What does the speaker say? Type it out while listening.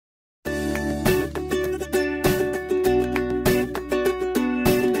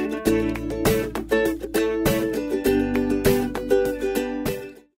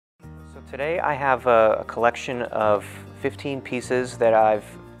I have a collection of 15 pieces that I've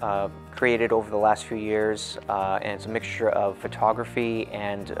created over the last few years, and it's a mixture of photography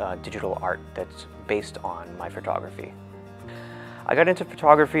and digital art that's based on my photography. I got into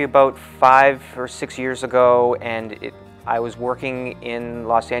photography about 5 or 6 years ago, and I was working in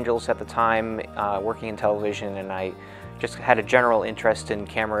Los Angeles at the time, working in television, and I just had a general interest in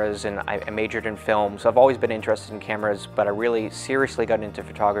cameras, and I majored in film, so I've always been interested in cameras, but I really seriously got into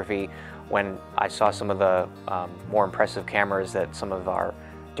photography when I saw some of the more impressive cameras that some of our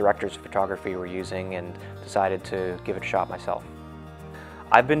directors of photography were using, and decided to give it a shot myself.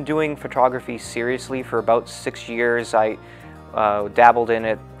 I've been doing photography seriously for about 6 years. I dabbled in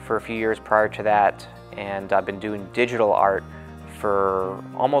it for a few years prior to that, and I've been doing digital art for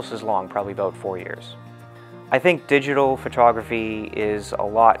almost as long, probably about 4 years. I think digital photography is a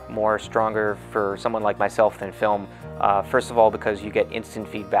lot more stronger for someone like myself than film. First of all, because you get instant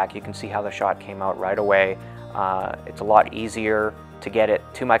feedback. You can see how the shot came out right away. It's a lot easier to get it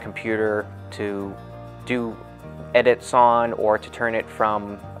to my computer, to do edits on, or to turn it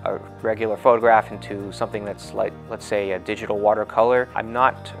from a regular photograph into something that's like, let's say, a digital watercolor. I'm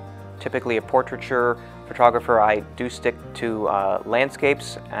not typically a portraiture photographer. I do stick to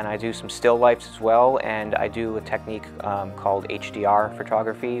landscapes, and I do some still lifes as well, and I do a technique called HDR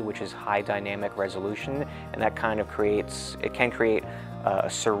photography, which is high dynamic resolution, and that kind of can create a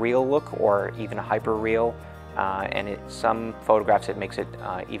surreal look or even a hyper real, and in some photographs it makes it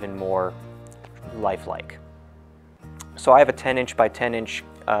even more lifelike. So I have a 10-inch by 10-inch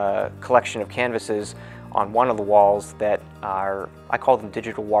collection of canvases on one of the walls that are, I call them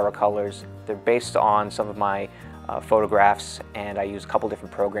digital watercolors. They're based on some of my photographs, and I use a couple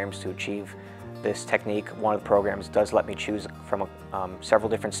different programs to achieve this technique. One of the programs does let me choose from several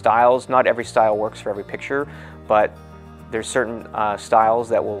different styles. Not every style works for every picture, but there's certain styles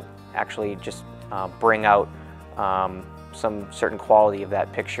that will actually just bring out some certain quality of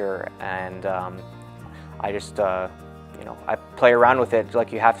that picture, and I just I play around with it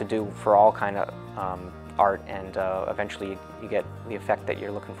like you have to do for all kind of art, and eventually you get the effect that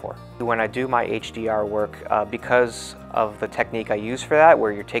you're looking for. When I do my HDR work, because of the technique I use for that,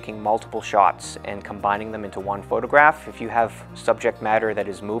 where you're taking multiple shots and combining them into one photograph, if you have subject matter that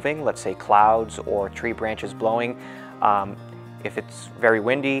is moving, let's say clouds or tree branches blowing, if it's very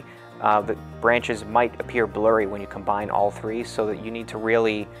windy, the branches might appear blurry when you combine all three, so that you need to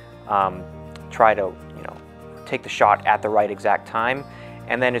really try to take the shot at the right exact time.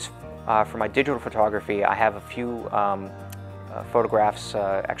 And then for my digital photography, I have a few photographs,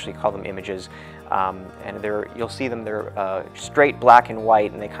 actually call them images, and you'll see them, they're straight black and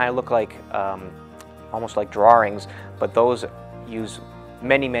white, and they kind of look like almost like drawings, but those use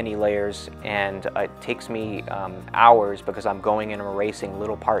many layers, and it takes me hours because I'm going and erasing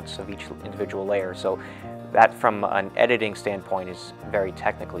little parts of each individual layer. So that, from an editing standpoint, is very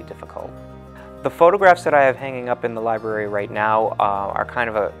technically difficult. The photographs that I have hanging up in the library right now are kind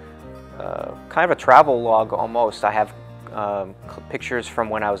of a travel log almost. I have pictures from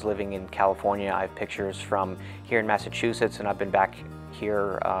when I was living in California. I have pictures from here in Massachusetts, and I've been back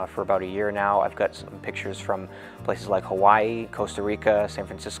here for about a year now. I've got some pictures from places like Hawaii, Costa Rica, San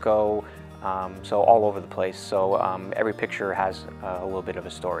Francisco, so all over the place. So every picture has a little bit of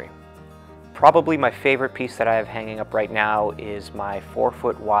a story. Probably my favorite piece that I have hanging up right now is my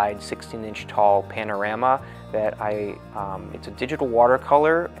 4-foot wide, 16-inch tall panorama that it's a digital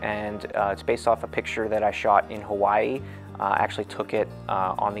watercolor, and it's based off a picture that I shot in Hawaii. I actually took it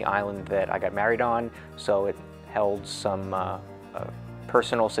on the island that I got married on, so it held some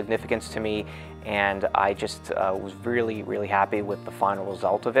personal significance to me, and I just was really happy with the final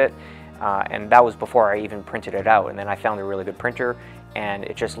result of it. And that was before I even printed it out, and then I found a really good printer, and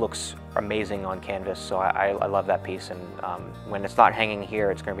it just looks amazing on canvas, so I love that piece, and when it's not hanging here,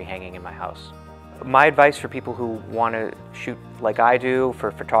 it's going to be hanging in my house. My advice for people who want to shoot like I do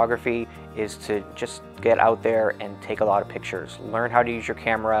for photography is to just get out there and take a lot of pictures. Learn how to use your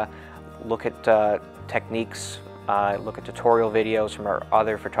camera, look at techniques, look at tutorial videos from our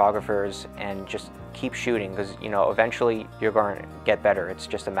other photographers, and just keep shooting, because eventually you're going to get better. It's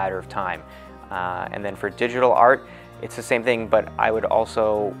just a matter of time. And then for digital art, it's the same thing, but I would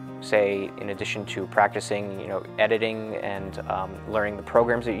also say, in addition to practicing, editing and learning the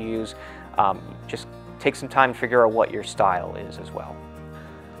programs that you use, just take some time to figure out what your style is as well.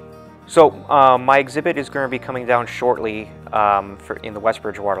 So my exhibit is going to be coming down shortly in the West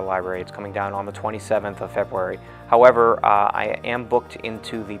Bridgewater Library. It's coming down on the 27th of February. However, I am booked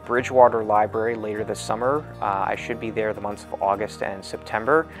into the Bridgewater Library later this summer. I should be there the months of August and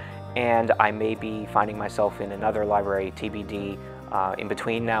September. and I may be finding myself in another library, TBD, in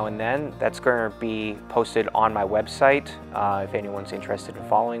between now and then. That's going to be posted on my website. If anyone's interested in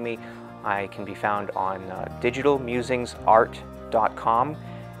following me, I can be found on digitalmusingsart.com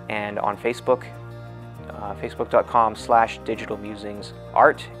and on Facebook,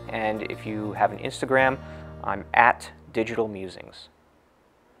 facebook.com/digitalmusingsart. And if you have an Instagram, I'm at digitalmusings.